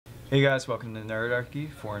Hey guys, welcome to Nerdarchy,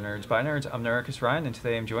 for nerds by nerds. I'm Nerdarchist Ryan, and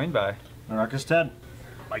today I'm joined by Nerdarchist Ted.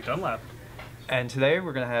 Mike Dunlap. And today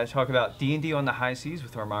we're going to talk about D&D on the high seas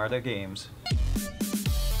with Armada Games.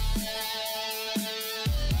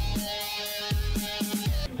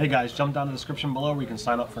 Hey guys, jump down to the description below where you can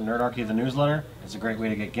sign up for Nerdarchy, the newsletter. It's a great way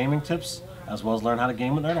to get gaming tips, as well as learn how to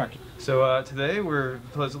game with Nerdarchy. So today we're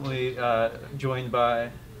pleasantly joined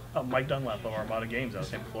by Mike Dunlap of Armada Games out of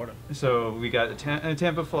Tampa, Florida. So we got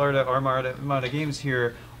Tampa, Florida, Armada Games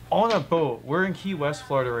here on a boat. We're in Key West,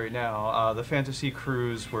 Florida right now. The Fan2Sea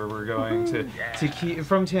cruise where we're going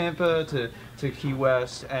from Tampa to Key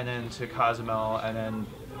West and then to Cozumel and then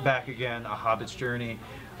back again, a Hobbit's journey.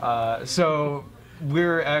 So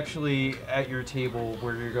we're actually at your table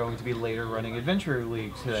where you're going to be later running Adventure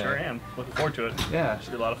League today. Sure am. Looking forward to it. Yeah.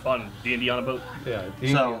 Should be a lot of fun. D&D on a boat. Yeah,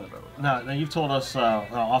 D&D on a boat. Now you've told us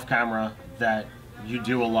off camera that you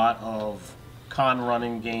do a lot of con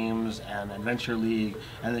running games and Adventure League,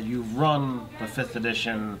 and that you've run the 5th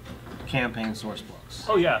edition campaign source books.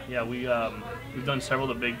 Oh yeah, yeah. We've done several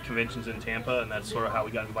of the big conventions in Tampa, and that's sort of how we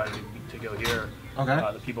got invited to go here.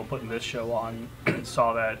 Okay. The people putting this show on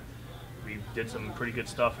saw that we did some pretty good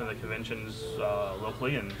stuff in the conventions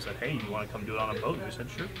locally, and said, "Hey, you want to come do it on a boat?" And we said,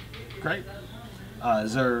 "Sure." Great.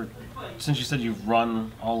 Is there, since you said you've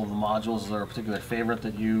run all of the modules, is there a particular favorite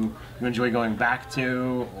that you enjoy going back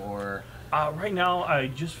to, or? Right now, I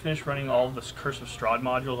just finished running all of this Curse of Strahd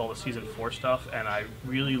modules, all the Season 4 stuff, and I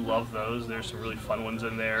really love those. There's some really fun ones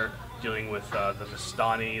in there, dealing with the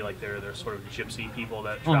Vistani, like they're sort of gypsy people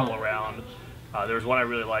that travel around. There was one I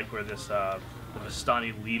really liked where this the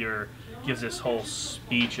Vistani leader gives this whole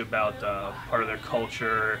speech about part of their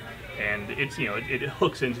culture, and it's, you know, it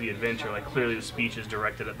hooks into the adventure. Like, clearly the speech is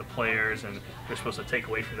directed at the players, and they're supposed to take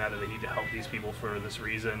away from that they need to help these people for this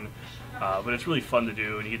reason. But it's really fun to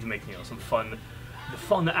do, and you get to make, you know, some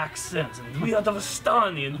fun accents, and we are the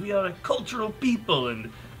Vistani, and we are a cultural people,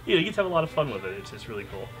 and you get to have a lot of fun with it. It's just really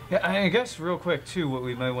cool. Yeah, I guess real quick too, what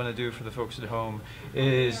we might want to do for the folks at home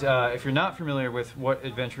is, if you're not familiar with what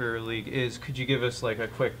Adventure League is, could you give us like a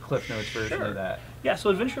quick Cliff Notes version of that? Yeah, so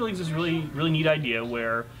Adventure League is this really neat idea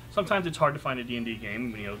where sometimes it's hard to find a D&D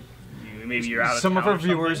game. You know, maybe you're out of Some town of our or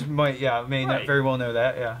viewers something. may not very well know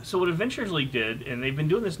that. Yeah. So what Adventure League did, and they've been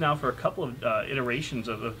doing this now for a couple of iterations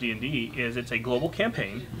of D&D, is it's a global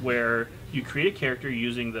campaign where you create a character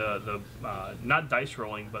using the not dice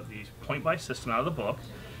rolling, but the point-buy system out of the book.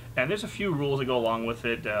 And there's a few rules that go along with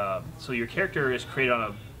it. So your character is created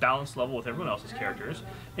on a balanced level with everyone else's characters,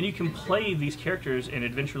 and you can play these characters in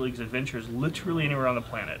Adventure League's adventures literally anywhere on the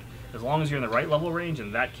planet. As long as you're in the right level range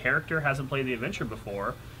and that character hasn't played the adventure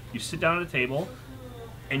before, you sit down at a table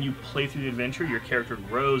and you play through the adventure. Your character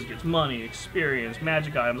grows, gets money, experience,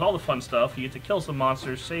 magic items, all the fun stuff. You get to kill some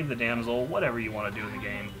monsters, save the damsel, whatever you want to do in the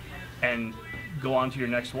game, and go on to your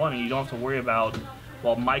next one. And you don't have to worry about,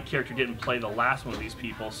 well, my character didn't play the last one of these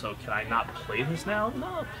people, so can I not play this now?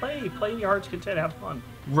 No, play in your heart's content, have fun.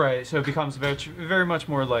 Right, so it becomes very much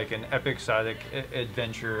more like an episodic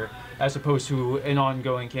adventure as opposed to an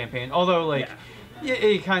ongoing campaign. Although, like,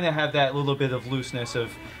 you kind of have that little bit of looseness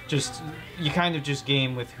of just, you kind of just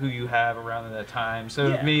game with who you have around at that time.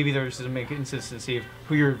 So maybe there's some inconsistency of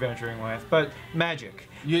who you're adventuring with, but magic.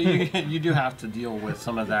 You do have to deal with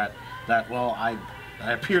some of that well, I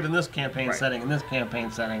appeared in this campaign setting, in this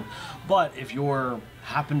campaign setting, but if you're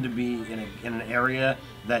happen to be in an area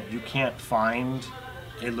that you can't find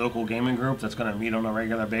a local gaming group that's going to meet on a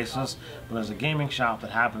regular basis, but there's a gaming shop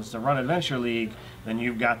that happens to run Adventure League, then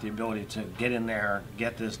you've got the ability to get in there,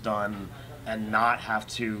 get this done, and not have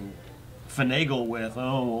to finagle with,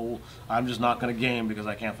 oh, well, I'm just not going to game because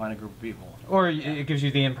I can't find a group of people. Or it gives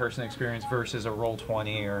you the in-person experience versus a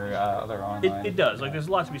Roll20 or other online. It does. Like, there's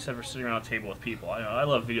a lot to be said for sitting around a table with people. I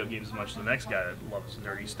love video games as much as the next guy that loves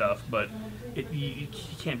nerdy stuff, but you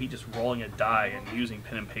can't be just rolling a die and using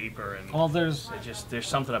pen and paper. And well, there's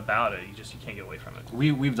something about it. You can't get away from it.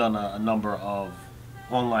 We've done a number of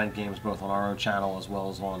online games, both on our own channel as well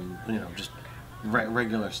as on just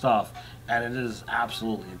regular stuff, and it is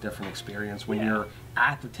absolutely a different experience when you're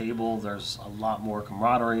at the table. There's a lot more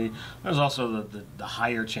camaraderie. There's also the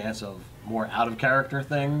higher chance of more out of character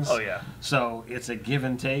things. Oh yeah. So it's a give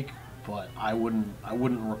and take, but I wouldn't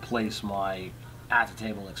replace my at the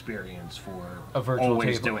table experience for a virtual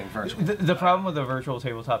always table. Doing virtual. The problem with the virtual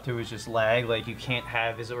tabletop too is just lag. Like, you can't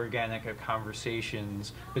have as organic of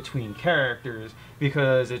conversations between characters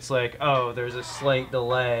because it's like, oh, there's a slight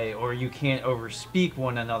delay, or you can't overspeak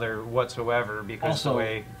one another whatsoever because also, the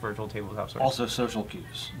way virtual tabletops are. Also, social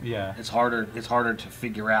cues. Yeah, it's harder to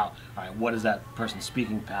figure out. All right, what is that person's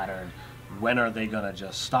speaking pattern? when are they going to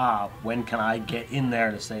just stop? When can I get in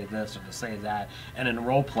there to say this or to say that? And in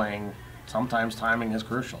role playing, sometimes timing is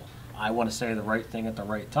crucial. I want to say the right thing at the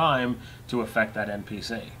right time to affect that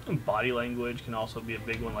NPC. And body language can also be a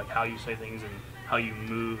big one, like how you say things and how you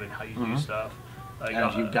move and how you do stuff. Like, and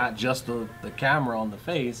if you've got just the camera on the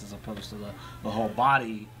face as opposed to the whole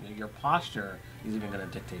body, your posture is even going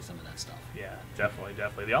to dictate some of that stuff. Yeah, definitely.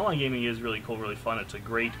 The online gaming is really cool, really fun. It's a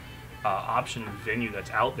great option and venue that's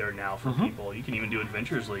out there now for people. You can even do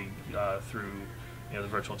Adventures League through the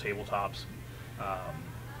virtual tabletops.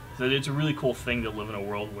 So it's a really cool thing to live in a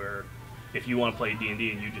world where if you want to play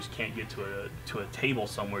D&D and you just can't get to a table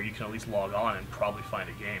somewhere, you can at least log on and probably find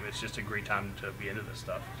a game. It's just a great time to be into this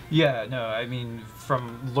stuff. Yeah, no, I mean,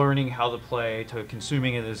 from learning how to play to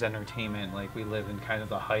consuming it as entertainment, like we live in kind of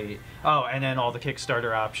the height. Oh, and then all the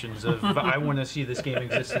Kickstarter options of I want to see this game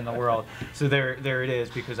exist in the world. So there it is,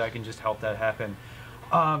 because I can just help that happen.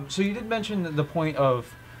 So you did mention the point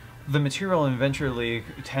of the material in Adventure League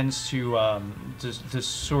tends to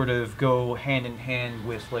sort of go hand in hand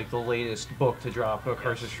with like the latest book to drop, a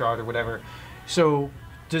Curse of Strahd or whatever. So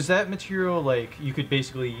does that material, like, you could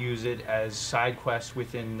basically use it as side quests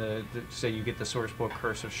within the say you get the source book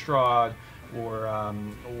Curse of Strahd or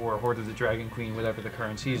Hoard of the Dragon Queen, whatever the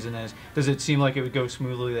current season is? Does it seem like it would go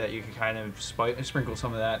smoothly that you could kind of sprinkle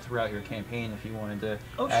some of that throughout your campaign if you wanted to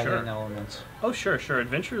add in elements? Oh, sure.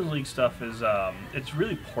 Adventure League stuff is it's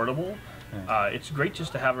really portable. Yeah. It's great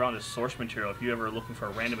just to have around as source material. If you're ever looking for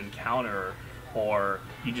a random encounter or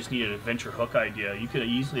you just need an adventure hook idea, you could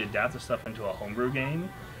easily adapt the stuff into a homebrew game.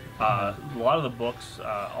 A lot of the books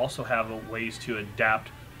also have ways to adapt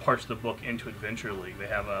parts of the book into Adventure League. They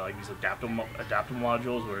have like these adaptive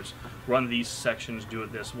modules where it's run these sections, do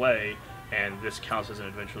it this way, and this counts as an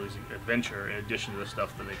Adventure League adventure in addition to the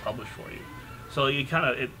stuff that they publish for you. So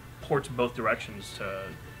it ports both directions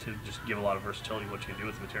to just give a lot of versatility what you can do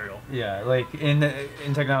with the material. Yeah, like in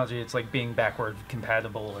technology, it's like being backward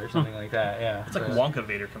compatible or something like that. Yeah, it's like Wonka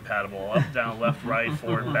Vader compatible. Up, down, left, right,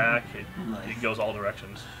 forward, back. It goes all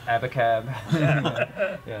directions. Abacab.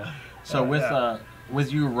 Yeah. So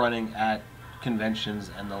with you running at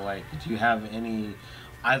conventions and the like, do you have any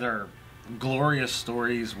either glorious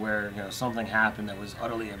stories where something happened that was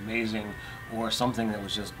utterly amazing, or something that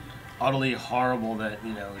was just utterly horrible that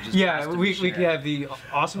just has to we be shared? could have the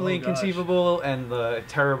awesomely inconceivable and the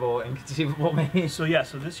terrible inconceivable maybe. So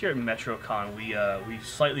this year at MetroCon we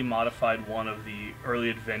slightly modified one of the early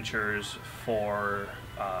adventures for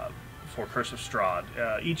Curse of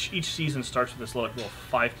Strahd. Each season starts with this little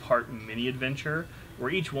 5-part mini adventure where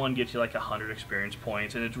each one gets you like 100 experience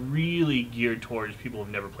points, and it's really geared towards people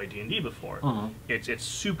who've never played D&D before. It's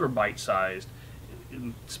super bite-sized.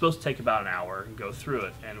 It's supposed to take about an hour and go through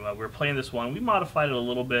it, and we're playing this one. We modified it a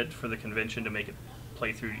little bit for the convention to make it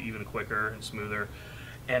play through even quicker and smoother.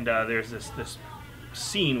 And there's this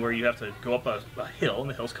scene where you have to go up a hill, and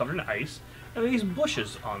the hill's covered in ice, and there are these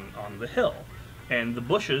bushes on the hill, and the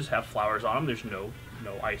bushes have flowers on them. There's no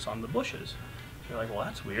ice on the bushes. You're like, well,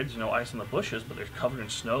 that's weird. There's no ice on the bushes, but they're covered in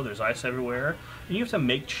snow. There's ice everywhere, and you have to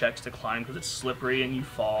make checks to climb because it's slippery and you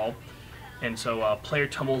fall. And so a player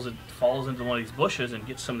falls into one of these bushes and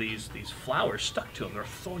gets some of these flowers stuck to them. They're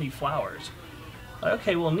thorny flowers. Like,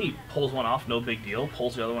 okay, well, neat. Pulls one off, no big deal.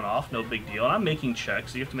 Pulls the other one off, no big deal. And I'm making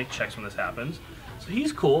checks, so you have to make checks when this happens. So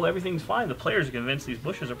he's cool, everything's fine. The players are convinced these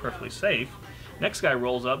bushes are perfectly safe. Next guy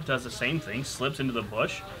rolls up, does the same thing, slips into the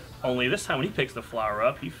bush. Only this time when he picks the flower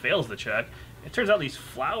up, he fails the check. It turns out these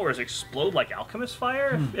flowers explode like alchemist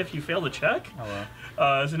fire if you fail the check. Oh,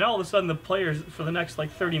 wow. So now all of a sudden the players, for the next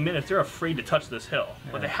 30 minutes, they're afraid to touch this hill.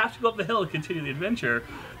 Yeah. But they have to go up the hill and continue the adventure.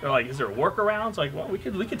 They're like, is there a workaround? It's like, well, we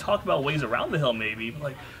could talk about ways around the hill maybe.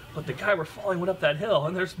 But the guy we're following went up that hill,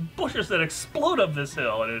 and there's bushes that explode up this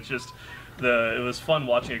hill. And it's just, it was fun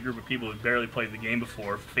watching a group of people who barely played the game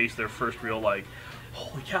before face their first real,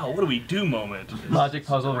 holy cow, what do we do moment? Logic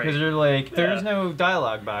puzzle, because you're like, there's no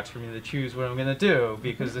dialogue box for me to choose what I'm going to do,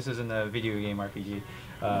 because this isn't a video game RPG.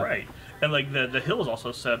 Right. And the hill is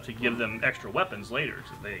also set up to give them extra weapons later.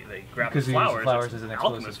 So they grab the Because flowers as an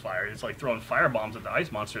alchemist fire. It's like throwing fire bombs at the ice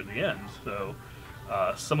monster at the end. So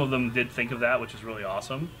some of them did think of that, which is really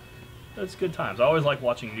awesome. It's good times. I always like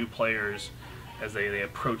watching new players as they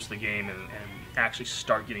approach the game and actually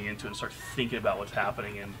start getting into it and start thinking about what's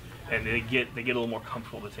happening, and they get a little more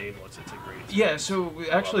comfortable at the table. It's a great experience. Yeah, so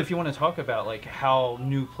actually if you want to talk about how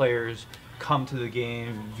new players come to the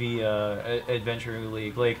game via Adventure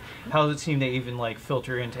League? Like, how does it seem to even like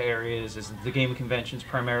filter into areas? Is it the game conventions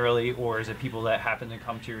primarily, or is it people that happen to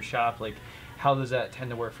come to your shop? Like, how does that tend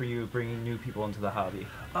to work for you, bringing new people into the hobby?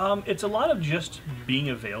 It's a lot of just being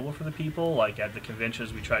available for the people. Like at the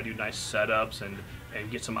conventions, we try to do nice setups and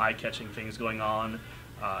get some eye-catching things going on.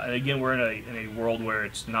 And again, we're in a world where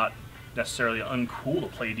it's not necessarily uncool to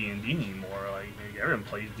play D&D anymore. Like everyone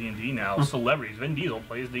plays D&D now. Celebrities, Vin Diesel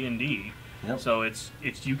plays D&D. Yep. So it's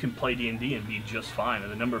you can play D&D and be just fine.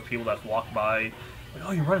 And the number of people that walk by, like,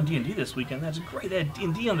 oh, you're running D&D this weekend? That's great. They had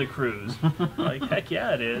D&D on the cruise. Like, heck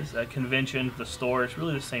yeah, it is. At convention, the store, it's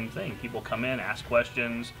really the same thing. People come in, ask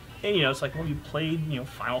questions. And, it's like, well, you played,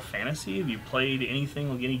 Final Fantasy? Have you played anything,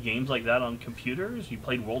 like any games like that on computers? You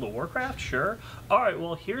played World of Warcraft? Sure. All right,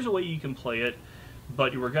 well, here's a way you can play it,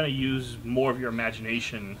 but we're going to use more of your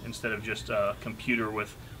imagination instead of just a computer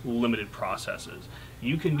with limited processes.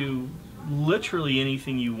 You can do literally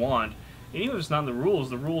anything you want. And even if it's not in the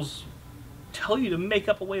rules tell you to make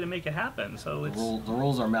up a way to make it happen. So it's the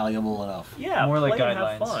rules are malleable enough. Yeah, more like play guidelines.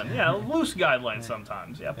 And have fun. Yeah, loose guidelines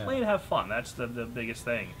sometimes. Yeah, play and have fun. That's the biggest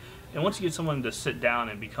thing. And once you get someone to sit down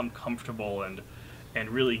and become comfortable and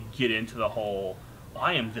really get into the whole,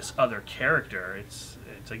 I am this other character. It's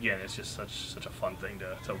again, it's just such a fun thing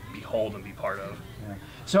to behold and be part of. Yeah.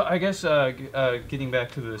 So I guess getting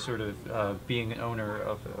back to the sort of being an owner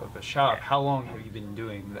of a shop, how long have you been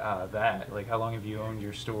doing that? Like, how long have you owned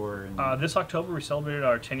your store? And... this October we celebrated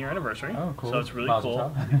our 10-year anniversary. Oh, cool. So it's really Mazel cool.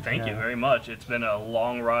 tov. Thank you very much. It's been a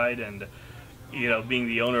long ride, and being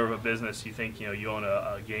the owner of a business, you think you own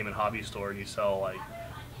a game and hobby store and you sell like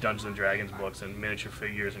Dungeons and Dragons books and miniature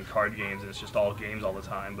figures and card games, and it's just all games all the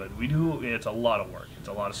time. But it's a lot of work. It's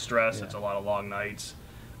a lot of stress. It's a lot of long nights.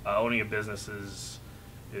 Owning a business is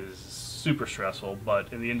super stressful,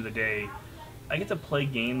 but at the end of the day, I get to play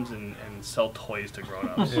games and sell toys to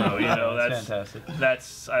grown-ups. So that's fantastic.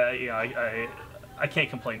 That's I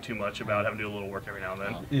can't complain too much about having to do a little work every now and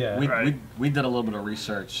then. Yeah, we did a little bit of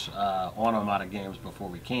research on Armada Games before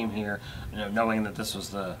we came here, knowing that this was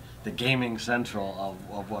the gaming central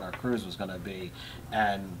of what our cruise was going to be,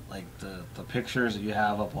 and like the pictures that you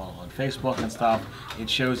have up on Facebook and stuff, it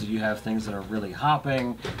shows that you have things that are really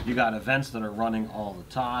hopping. You got events that are running all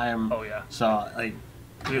the time. Oh yeah. So like.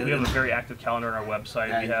 We have a very active calendar on our website.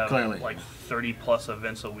 Yeah, we have clearly. like 30 plus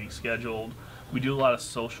events a week scheduled. We do a lot of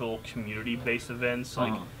social community-based events.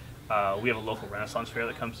 Like we have a local Renaissance fair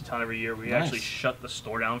that comes to town every year. We actually shut the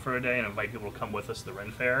store down for a day and invite people to come with us to the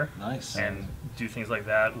Ren Fair. Nice. And do things like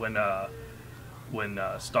that. When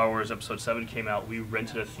Star Wars Episode 7 came out, we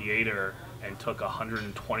rented a theater and took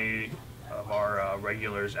 120 of our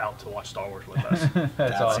regulars out to watch Star Wars with us.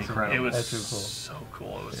 That's awesome. Incredible. It was That's so cool. so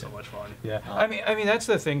cool. It was so much fun. Yeah, I mean that's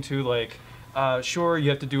the thing too. Like, sure, you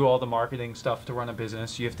have to do all the marketing stuff to run a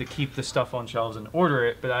business. You have to keep the stuff on shelves and order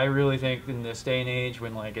it. But I really think in this day and age,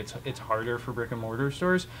 when like it's harder for brick and mortar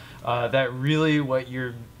stores, that really what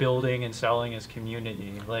you're building and selling is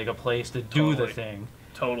community, like a place to do the thing.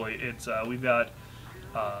 Totally. It's we've got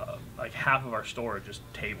like half of our store are just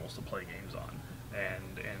tables to play games on,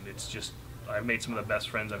 and it's just I've made some of the best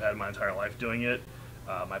friends I've had in my entire life doing it.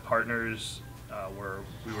 My partners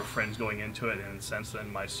we were friends going into it, and since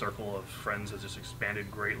then my circle of friends has just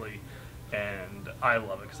expanded greatly, and I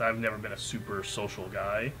love it because I've never been a super social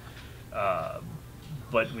guy.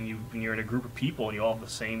 But when you're in a group of people and you all have the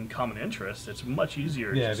same common interests, it's much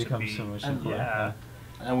easier. Yeah, just it becomes to be, so much simpler. Yeah.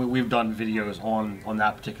 And we've done videos on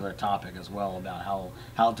that particular topic as well, about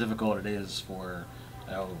how difficult it is for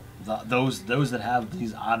those that have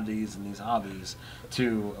these oddities and these hobbies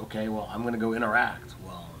to, okay, well, I'm going to go interact.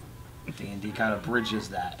 Well, D&D kind of bridges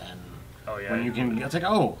that, and when you can, it's like,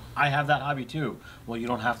 oh, I have that hobby too. Well, you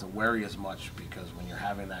don't have to worry as much, because when you're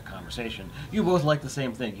having that conversation, you both like the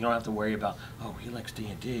same thing. You don't have to worry about, oh, he likes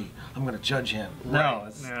D&D, I'm going to judge him.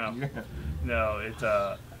 Right.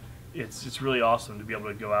 It's really awesome to be able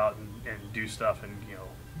to go out and do stuff, and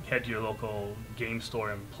head to your local game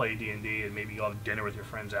store and play D&D, and maybe go have dinner with your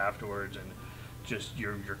friends afterwards, and just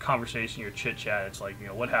your conversation, your chit chat. It's like,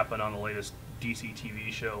 what happened on the latest DC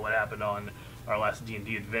TV show? What happened on our last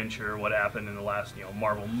D&D adventure? What happened in the last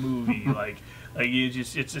Marvel movie?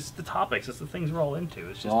 It's just the topics. It's the things we're all into.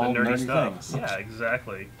 It's just all the nerdy stuff. Things. Yeah,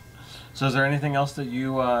 exactly. So is there anything else that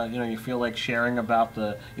you you feel like sharing about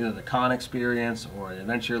either the con experience or the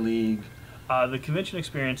Adventure League? The convention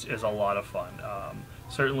experience is a lot of fun.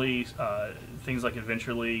 Certainly, things like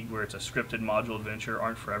Adventure League, where it's a scripted module adventure,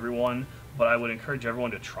 aren't for everyone, but I would encourage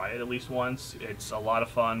everyone to try it at least once. It's a lot of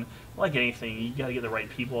fun. Like anything, you got to get the right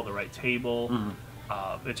people at the right table.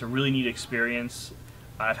 Mm-hmm. It's a really neat experience.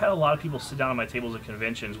 I've had a lot of people sit down at my tables at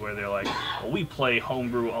conventions where they're like, well, we play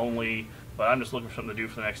homebrew only, but I'm just looking for something to do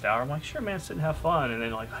for the next hour. I'm like, sure, man, sit and have fun. And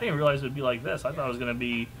then like, I didn't realize it would be like this. I thought it was going to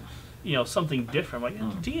be, you know, something different.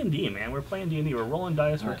 I'm like, D&D, man. We're playing D&D. We're rolling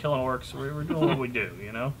dice. We're killing orcs. We're doing what we do,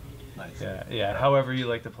 you know? Nice. Yeah. However you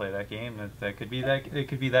like to play that game, that could be that. It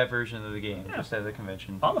could be that version of the game, just at the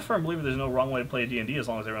convention. I'm a firm believer there's no wrong way to play D&D as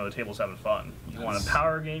long as everyone at the table's having fun. You want a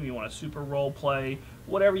power game, you want a super role play,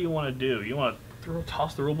 whatever you want to do. You want to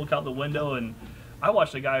toss the rulebook out the window. And I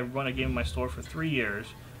watched a guy run a game in my store for 3 years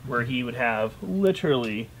where he would have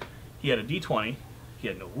literally, he had a D20, he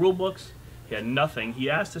had no rulebooks, he had nothing. He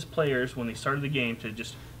asked his players when they started the game to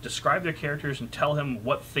just describe their characters and tell him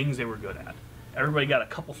what things they were good at. Everybody got a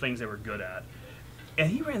couple things they were good at. And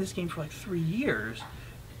he ran this game for like 3 years.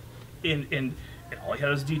 And all he had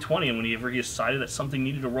was D20, and whenever he decided that something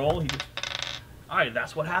needed to roll, he just, all right,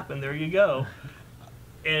 that's what happened, there you go.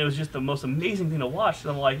 And it was just the most amazing thing to watch.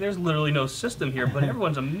 And I'm like, there's literally no system here, but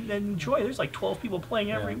everyone's enjoying it. There's like 12 people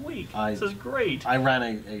playing every week. This is great. I ran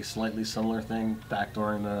a slightly similar thing back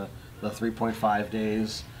during the 3.5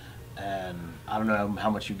 days. And I don't know how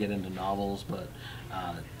much you get into novels, but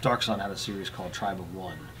Dark Sun had a series called Tribe of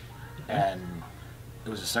One. And it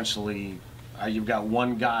was essentially, you've got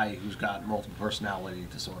one guy who's got multiple personality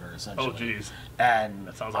disorder, essentially. Oh, jeez. And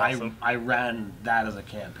that sounds awesome. I ran that as a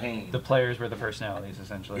campaign. The players were the personalities,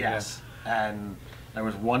 essentially. Yes. And there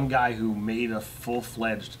was one guy who made a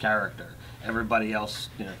full-fledged character. Everybody else,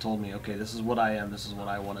 told me, okay, this is what I am, this is what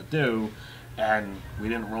I want to do. And we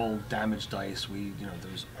didn't roll damage dice.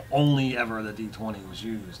 There was only ever the D20 was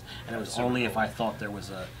used, and it was only if I thought there was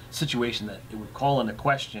a situation that it would call into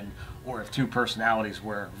question, or if two personalities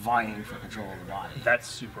were vying for control of the body. That's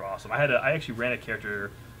super awesome. I actually ran a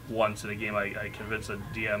character once in a game. I convinced a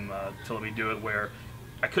DM to let me do it, where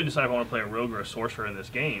I couldn't decide if I want to play a rogue or a sorcerer in this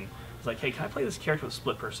game. It's like, hey, can I play this character with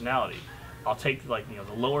split personality? I'll take the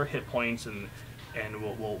lower hit points and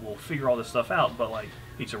we'll figure all this stuff out. But like,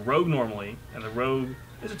 he's a rogue normally, and the rogue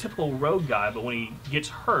is a typical rogue guy, but when he gets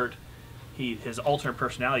hurt, his alternate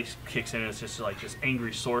personality kicks in, and it's just like this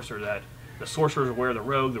angry sorcerer that the sorcerer's aware of the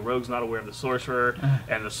rogue's not aware of the sorcerer,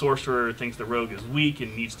 and the sorcerer thinks the rogue is weak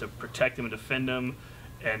and needs to protect him and defend him,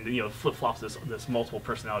 and flip-flops this multiple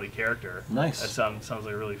personality character. Nice. That sounds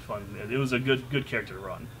like really fun. It was a good character to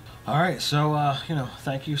run. All right, so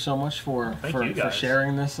thank you so much for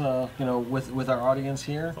sharing this with our audience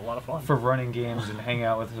here. It's a lot of fun. For running games and hanging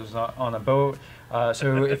out with us on a boat.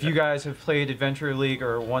 So if you guys have played Adventure League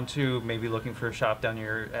or want to, maybe looking for a shop down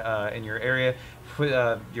in your area, put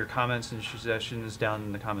your comments and suggestions down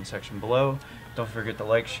in the comment section below. Don't forget to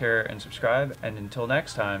like, share, and subscribe. And until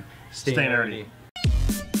next time, stay nerdy.